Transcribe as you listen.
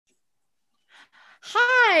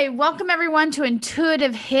Hi, welcome everyone to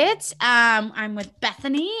Intuitive Hits. I'm with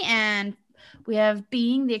Bethany, and we have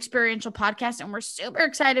Being the Experiential Podcast, and we're super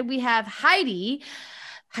excited. We have Heidi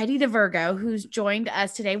the Virgo, who's joined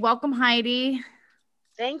us today. Welcome, Heidi.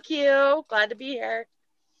 Thank you. Glad to be here.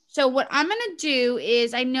 So, what I'm going to do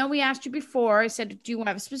is, I know we asked you before. I said, do you want to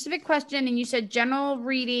have a specific question? And you said general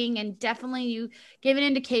reading, and definitely you gave an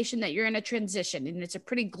indication that you're in a transition, and it's a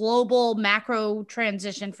pretty global, macro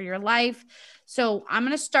transition for your life. So, I'm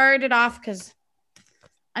going to start it off because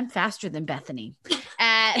I'm faster than Bethany.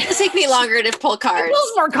 It'll take me longer to pull cards.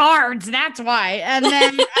 Pulls more cards. That's why. And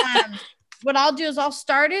then what I'll do is I'll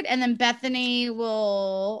start it, and then Bethany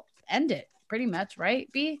will end it. Pretty much,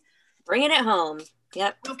 right? B. Bringing it home.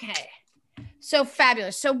 Yep. Okay. So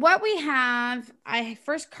fabulous. So what we have,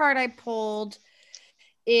 first card I pulled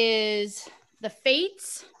is the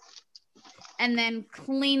Fates, and then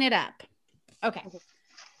Clean It Up. Okay.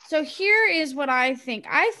 So here is what I think.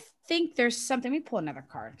 I think there's something. Let me pull another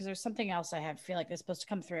card because there's something else I feel like is supposed to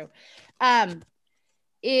come through.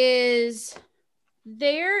 Is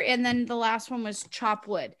there, and then the last one was chop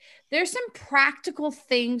wood. There's some practical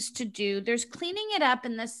things to do. There's cleaning it up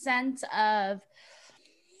in the sense of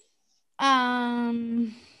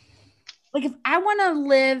like if I want to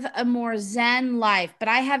live a more zen life, but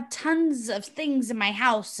I have tons of things in my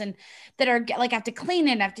house and that are like I have to clean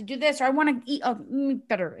it, I have to do this, or I want to eat.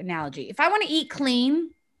 Better analogy. If I want to eat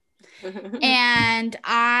clean and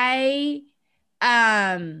I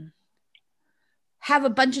have a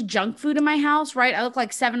bunch of junk food in my house, right? I look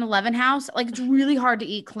like 7-Eleven house. Like it's really hard to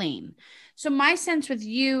eat clean. So my sense with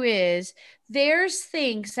you is there's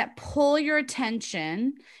things that pull your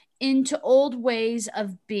attention into old ways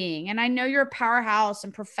of being. And I know you're a powerhouse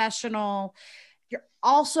and professional. You're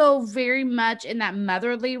also very much in that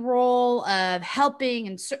motherly role of helping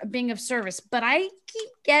and being of service. But I keep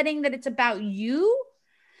getting that it's about you,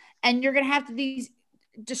 and you're going to have these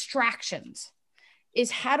distractions.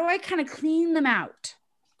 Is how do I kind of clean them out?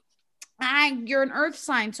 You're an earth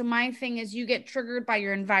sign. So my thing is you get triggered by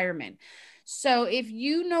your environment. So if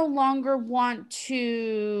you no longer want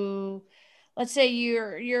to, let's say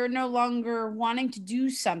you're no longer wanting to do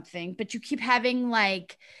something, but you keep having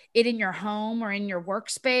like it in your home or in your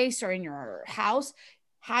workspace or in your house,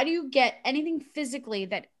 how do you get anything physically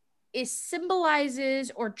that is symbolizes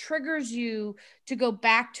or triggers you to go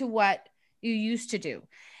back to what you used to do?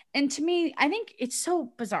 And to me, I think it's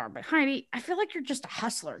so bizarre, but Heidi, I feel like you're just a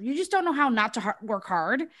hustler. You just don't know how not to work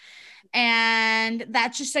hard. And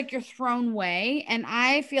that's just like your thrown way. And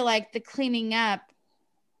I feel like the cleaning up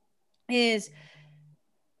is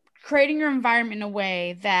creating your environment in a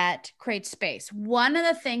way that creates space. One of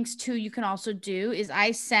the things too you can also do is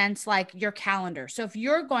I sense like your calendar. So if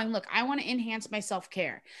you're going, look, I want to enhance my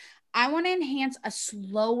self-care. I want to enhance a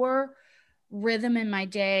slower rhythm in my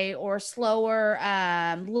day or slower,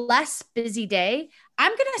 less busy day.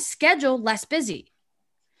 I'm going to schedule less busy.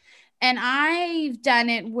 And I've done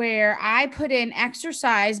it where I put in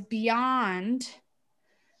exercise beyond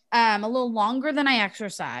a little longer than I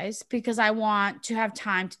exercise because I want to have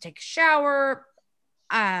time to take a shower.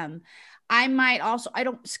 I might also, I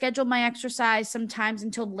don't schedule my exercise sometimes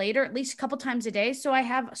until later, at least a couple times a day. So I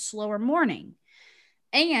have a slower morning,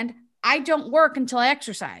 and I don't work until I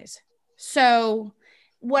exercise. So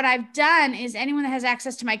what I've done is anyone that has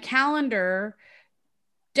access to my calendar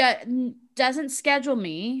doesn't schedule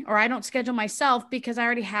me, or I don't schedule myself because I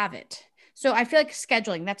already have it. So I feel like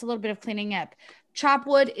scheduling, that's a little bit of cleaning up. Chop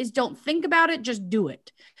wood is don't think about it, just do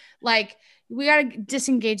it. Like we got to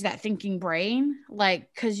disengage that thinking brain,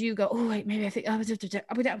 like, cause you go, oh wait, maybe I think,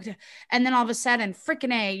 and then all of a sudden,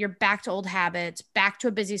 freaking A, you're back to old habits, back to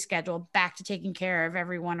a busy schedule, back to taking care of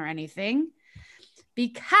everyone or anything.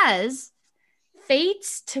 Because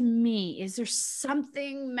fates to me is there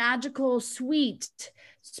something magical, sweet,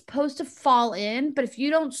 supposed to fall in, but if you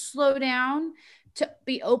don't slow down to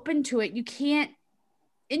be open to it, you can't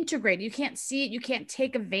integrate it, you can't see it, you can't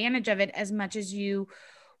take advantage of it as much as you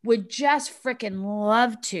would just freaking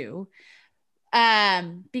love to,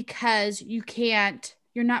 because you're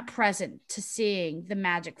not present to seeing the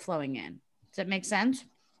magic flowing in. Does that make sense?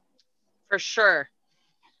 For sure.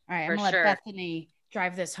 All right, I'm gonna let Bethany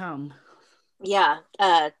drive this home. Yeah.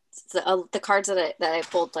 The cards that I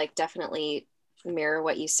pulled like definitely mirror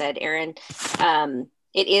what you said, Erin.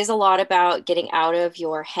 It is a lot about getting out of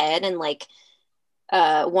your head and like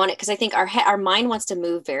because I think our mind wants to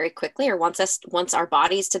move very quickly, or wants our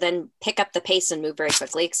bodies to then pick up the pace and move very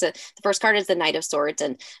quickly. So the first card is the Knight of Swords,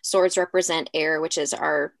 and swords represent air, which is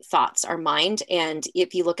our thoughts, our mind. And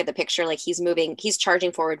if you look at the picture, like he's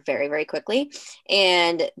charging forward very, very quickly,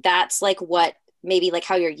 and that's like what maybe like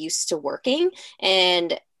how you're used to working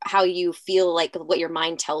and how you feel like what your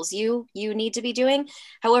mind tells you you need to be doing.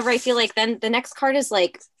 However, I feel like then the next card is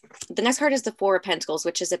the Four of Pentacles,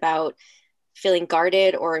 which is about feeling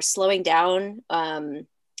guarded or slowing down.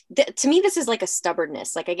 To me, this is like a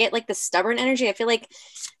stubbornness. Like I get like the stubborn energy. I feel like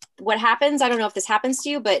what happens, I don't know if this happens to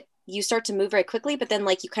you, but you start to move very quickly, but then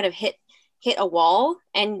like you kind of hit a wall,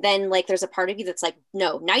 and then like there's a part of you that's like,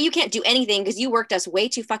 no, now you can't do anything because you worked us way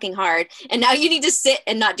too fucking hard, and now you need to sit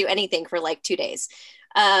and not do anything for like 2 days,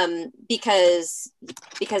 because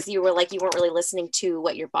you were like, you weren't really listening to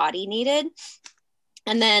what your body needed.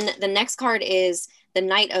 And then the next card is the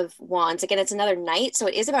Knight of Wands. Again, it's another knight, so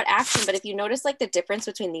it is about action. But if you notice, like the difference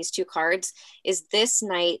between these two cards is this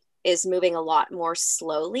knight is moving a lot more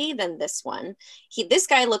slowly than this one. This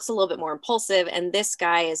guy looks a little bit more impulsive, and this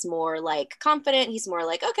guy is more like confident. He's more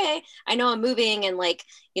like, okay, I know I'm moving, and like,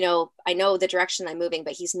 you know, I know the direction I'm moving,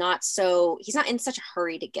 but he's not in such a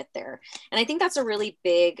hurry to get there. And I think that's a really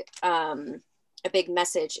big, a big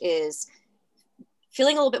message, is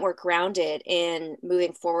feeling a little bit more grounded in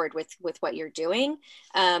moving forward with what you're doing.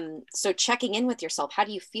 So checking in with yourself, how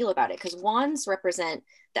do you feel about it? Because wands represent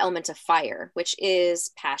the element of fire, which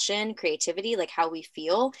is passion, creativity, like how we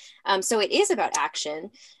feel. So it is about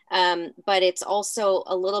action, but it's also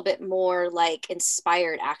a little bit more like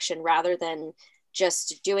inspired action rather than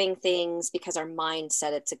just doing things because our mind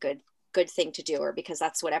said it's a good thing to do, or because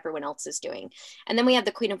that's what everyone else is doing. And then we have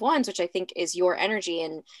the Queen of Wands, which I think is your energy.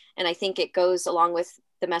 And I think it goes along with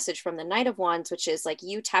the message from the Knight of Wands, which is like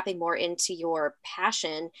you tapping more into your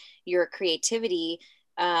passion, your creativity,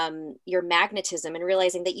 your magnetism, and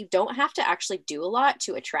realizing that you don't have to actually do a lot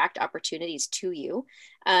to attract opportunities to you.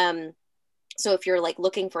 So if you're like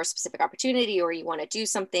looking for a specific opportunity, or you want to do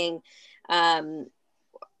something,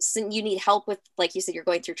 so you need help with, like you said, you're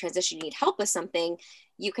going through transition, you need help with something,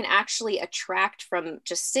 you can actually attract from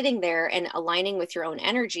just sitting there and aligning with your own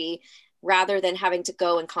energy rather than having to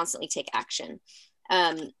go and constantly take action.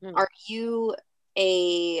 Are you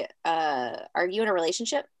in a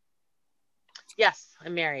relationship? Yes,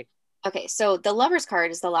 I'm married. Okay, so the Lover's card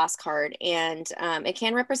is the last card, and it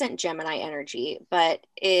can represent Gemini energy, but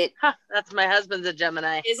that's my husband's a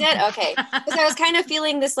Gemini. Is it? Okay. Because I was kind of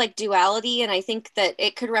feeling this like duality, and I think that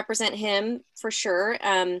it could represent him for sure.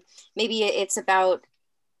 Maybe it's about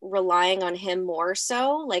relying on him more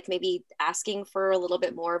so, like maybe asking for a little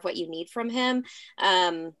bit more of what you need from him,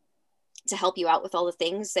 to help you out with all the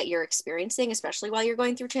things that you're experiencing, especially while you're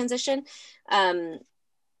going through transition.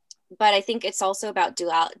 But I think it's also about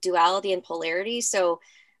duality and polarity. So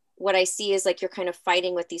what I see is like you're kind of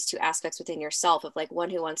fighting with these two aspects within yourself, of like one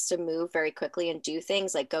who wants to move very quickly and do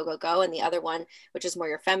things like go, go, go. And the other one, which is more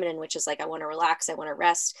your feminine, which is like, I want to relax. I want to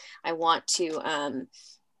rest. I want to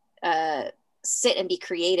sit and be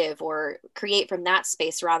creative, or create from that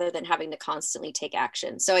space rather than having to constantly take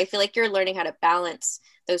action. So I feel like you're learning how to balance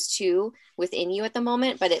those two within you at the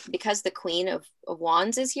moment, but because the Queen of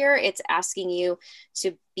Wands is here, it's asking you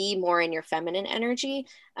to be more in your feminine energy,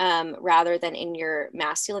 rather than in your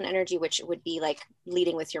masculine energy, which would be like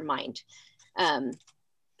leading with your mind.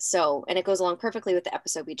 So, and it goes along perfectly with the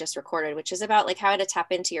episode we just recorded, which is about like how to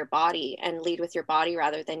tap into your body and lead with your body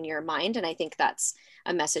rather than your mind. And I think that's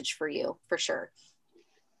a message for you for sure.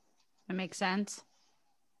 That makes sense.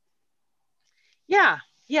 Yeah.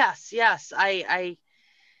 Yes. I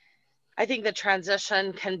think the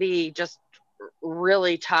transition can be just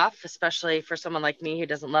really tough, especially for someone like me who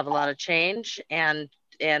doesn't love a lot of change and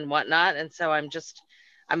whatnot. And so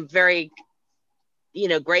I'm very,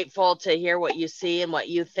 grateful to hear what you see and what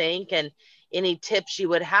you think, and any tips you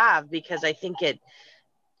would have, because I think it,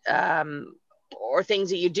 or things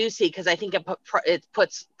that you do see, because I think it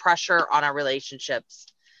puts pressure on our relationships,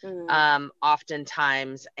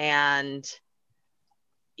 oftentimes. And,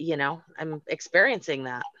 I'm experiencing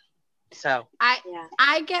that. So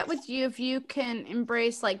I get with you, if you can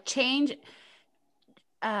embrace like change.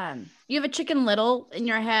 You have a Chicken Little in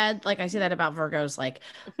your head. Like I say that about Virgos, like,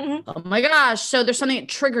 oh my gosh. So there's something that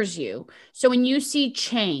triggers you. So when you see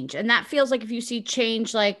change, and that feels like if you see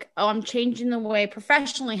change, like, oh, I'm changing the way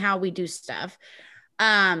professionally how we do stuff.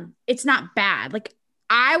 It's not bad. Like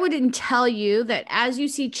I wouldn't tell you that as you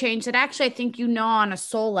see change, that actually I think on a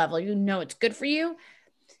soul level, it's good for you.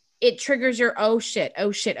 It triggers your oh shit,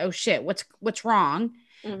 what's wrong?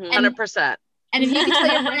 100%. And if you can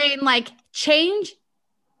tell your brain like change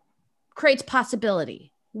creates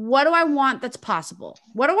possibility. What do I want that's possible?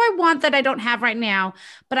 What do I want that I don't have right now,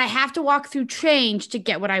 but I have to walk through change to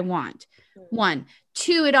get what I want? 1.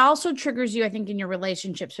 2, it also triggers you, I think, in your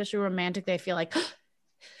relationship, especially romantic. They feel like,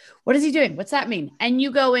 what is he doing? What's that mean? And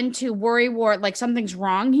you go into worry war, like something's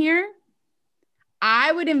wrong here.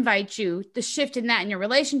 I would invite you to shift in that in your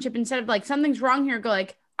relationship. Instead of like, something's wrong here, go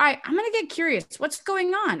like, all right, I'm going to get curious. What's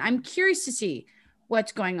going on? I'm curious to see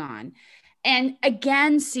what's going on. And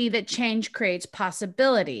again, see that change creates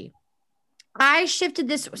possibility. I shifted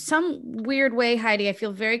this some weird way, Heidi. I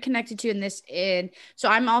feel very connected to in this. So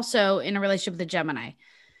I'm also in a relationship with a Gemini.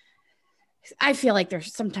 I feel like they're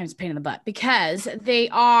sometimes a pain in the butt because they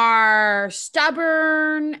are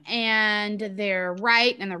stubborn and they're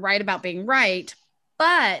right, and they're right about being right.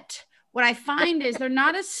 But what I find is they're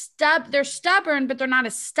not as they're stubborn, but they're not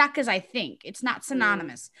as stuck as I think. It's not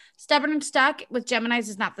synonymous. Stubborn and stuck with Geminis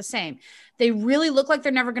is not the same. They really look like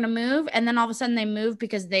they're never going to move. And then all of a sudden they move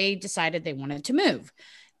because they decided they wanted to move.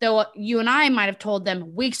 Though you and I might have told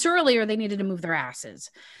them weeks earlier they needed to move their asses.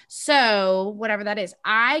 So whatever that is,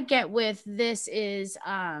 I get with this is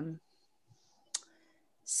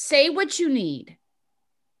say what you need.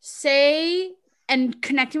 Say and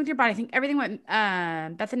connecting with your body. I think everything what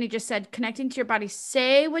Bethany just said, connecting to your body,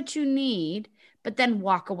 say what you need, but then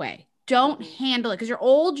walk away. Don't handle it, because your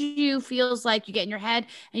old you feels like you get in your head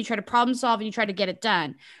and you try to problem solve and you try to get it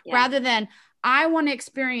done. Yeah. Rather than, I want to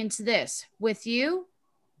experience this with you.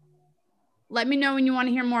 Let me know when you want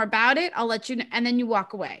to hear more about it. I'll let you know. And then you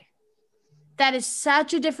walk away. That is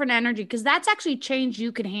such a different energy, because that's actually change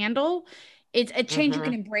you can handle. It's a change you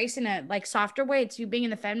can embrace in a like softer way. It's you being in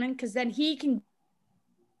the feminine, because then he can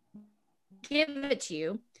give it to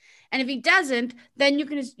you. And if he doesn't, then you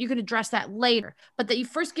can address that later. But that you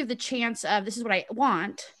first give the chance of, this is what I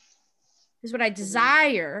want. This is what I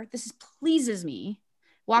desire. This pleases me.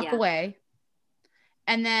 Walk away.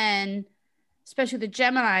 And then, especially the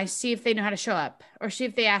Gemini, see if they know how to show up, or see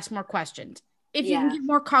if they ask more questions. If you can give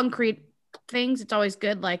more concrete things, it's always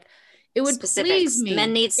good. Like, it would please me.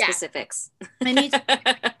 Men need specifics. Men need.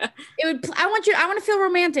 It would. I want to feel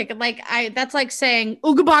romantic. Like that's like saying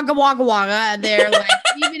ooga baga waga waga. They're like,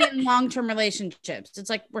 even in long-term relationships, it's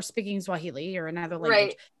like we're speaking Swahili or another language,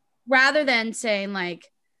 right? Rather than saying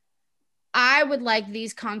like, I would like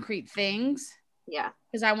these concrete things. Yeah.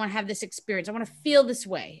 Because I want to have this experience. I want to feel this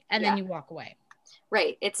way, and then you walk away.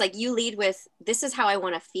 Right. It's like you lead with, this is how I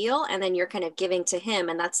want to feel. And then you're kind of giving to him.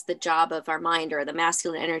 And that's the job of our mind, or the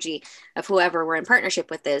masculine energy of whoever we're in partnership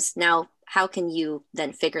with is. Now, how can you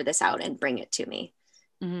then figure this out and bring it to me?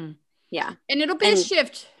 Mm-hmm. Yeah. And it'll be a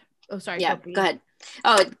shift. Oh, sorry. Yeah. Go ahead.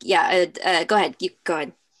 Oh, yeah. Go ahead. You go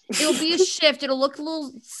ahead. It'll be a shift. It'll look a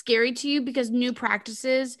little scary to you because new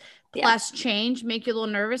practices plus change make you a little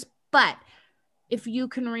nervous. But if you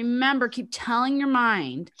can remember, keep telling your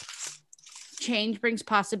mind, change brings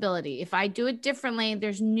possibility. If I do it differently,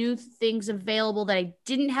 there's new things available that I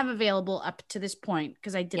didn't have available up to this point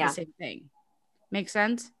because I did the same thing. Make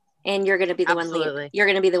sense? And you're going to be the you're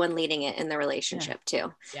going to be the one leading it in the relationship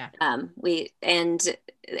too. Yeah. And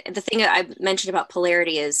the thing that I mentioned about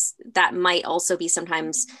polarity is that might also be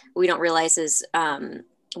sometimes we don't realize is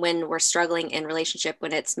when we're struggling in relationship,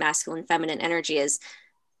 when it's masculine, feminine energy is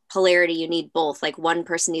polarity. You need both. Like one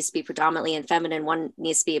person needs to be predominantly in feminine, one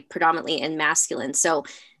needs to be predominantly in masculine. So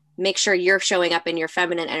make sure you're showing up in your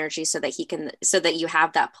feminine energy so that you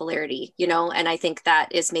have that polarity, you know? And I think that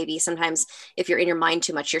is maybe sometimes if you're in your mind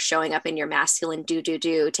too much, you're showing up in your masculine, do,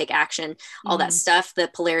 take action, all that stuff. The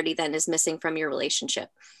polarity then is missing from your relationship.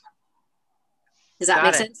 Does that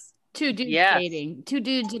make sense? Two dudes dating, two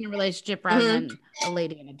dudes in a relationship rather than a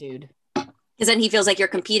lady and a dude. Because then he feels like you're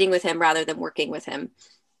competing with him rather than working with him.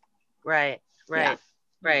 Right.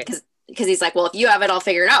 Because he's like, well, if you have it all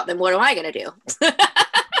figured out, then what am I going to do?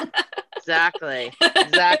 Exactly.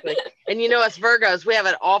 And you know, us Virgos, we have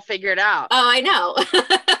it all figured out. Oh, I know.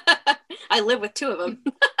 I live with two of them.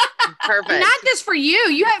 Perfect. Not just for you.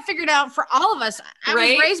 You have it figured out for all of us. I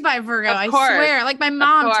was raised by a Virgo. I swear. Like my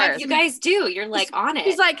mom. You guys do. You're like on it.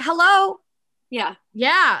 He's like, hello. Yeah.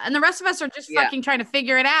 Yeah. And the rest of us are just fucking trying to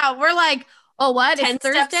figure it out. We're like, oh, what? 10 it's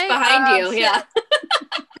Thursday? steps behind you. Shit. Yeah.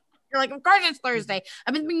 You're like, of course it's Thursday.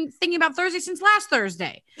 I've been thinking about Thursday since last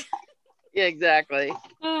Thursday. Yeah, exactly.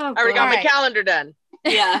 Oh, I already got my calendar done.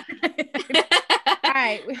 Yeah. All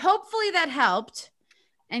right. Hopefully that helped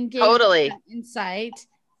and gave you insight.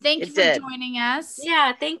 Thank you for joining us.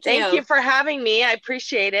 Yeah, thank you. Thank you for having me. I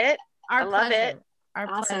appreciate it. I love it. Our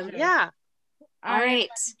pleasure. Yeah. All right.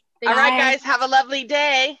 All right, guys. Have a lovely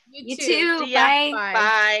day. You too. Bye.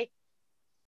 Bye.